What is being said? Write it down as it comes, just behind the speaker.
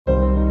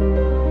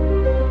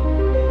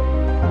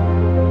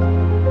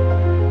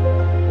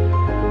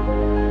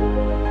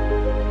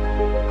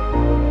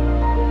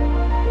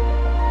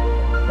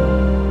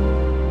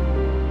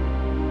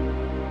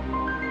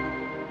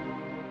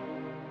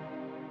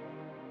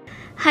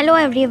Hello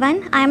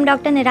everyone, I am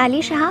Dr.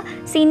 Nirali Shah,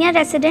 Senior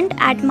Resident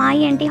at MAA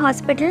ENT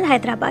Hospital,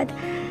 Hyderabad.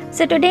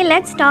 So today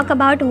let's talk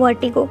about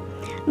vertigo.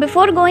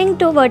 Before going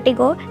to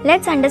vertigo,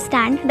 let's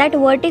understand that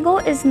vertigo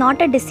is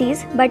not a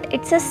disease but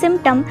it's a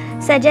symptom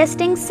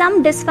suggesting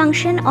some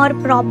dysfunction or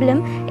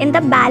problem in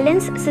the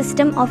balance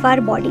system of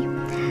our body.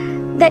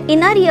 The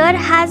inner ear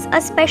has a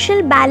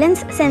special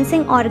balance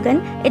sensing organ.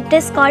 It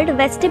is called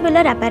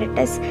vestibular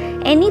apparatus.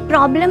 Any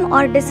problem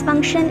or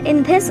dysfunction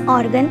in this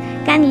organ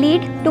can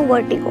lead to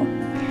vertigo.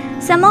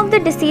 Some of the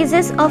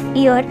diseases of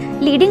ear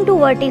leading to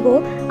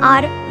vertigo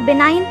are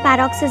benign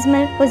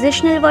paroxysmal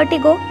positional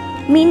vertigo,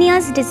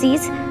 Meniere's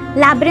disease,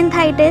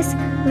 labyrinthitis,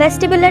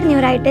 vestibular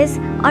neuritis,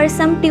 or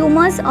some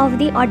tumors of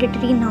the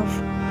auditory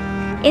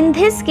nerve. In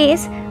this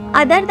case,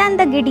 other than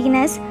the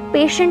giddiness,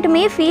 patient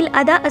may feel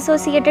other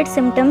associated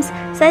symptoms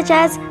such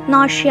as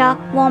nausea,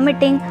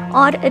 vomiting,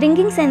 or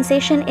ringing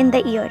sensation in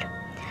the ear.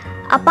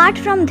 Apart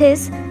from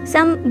this,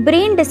 some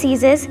brain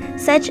diseases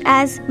such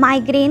as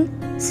migraine,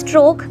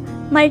 stroke,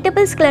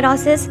 multiple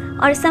sclerosis,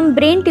 or some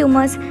brain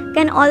tumors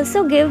can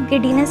also give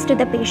giddiness to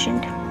the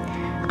patient.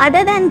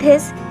 Other than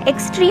this,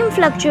 extreme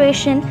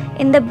fluctuation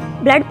in the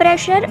blood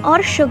pressure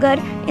or sugar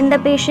in the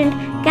patient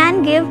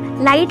can give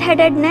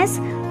lightheadedness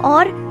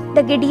or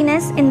the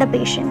giddiness in the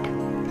patient.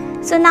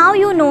 So now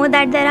you know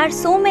that there are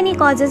so many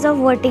causes of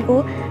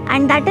vertigo,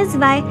 and that is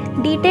why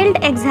detailed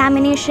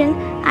examination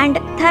and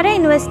thorough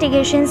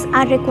investigations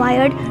are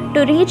required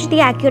to reach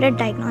the accurate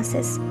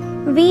diagnosis.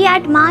 We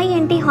at MAA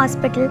ENT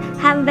Hospital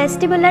have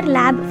vestibular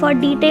lab for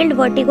detailed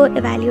vertigo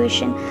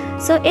evaluation.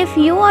 So if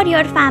you or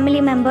your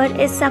family member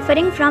is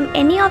suffering from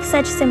any of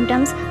such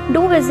symptoms,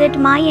 do visit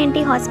MAA ENT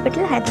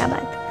Hospital,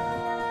 Hyderabad.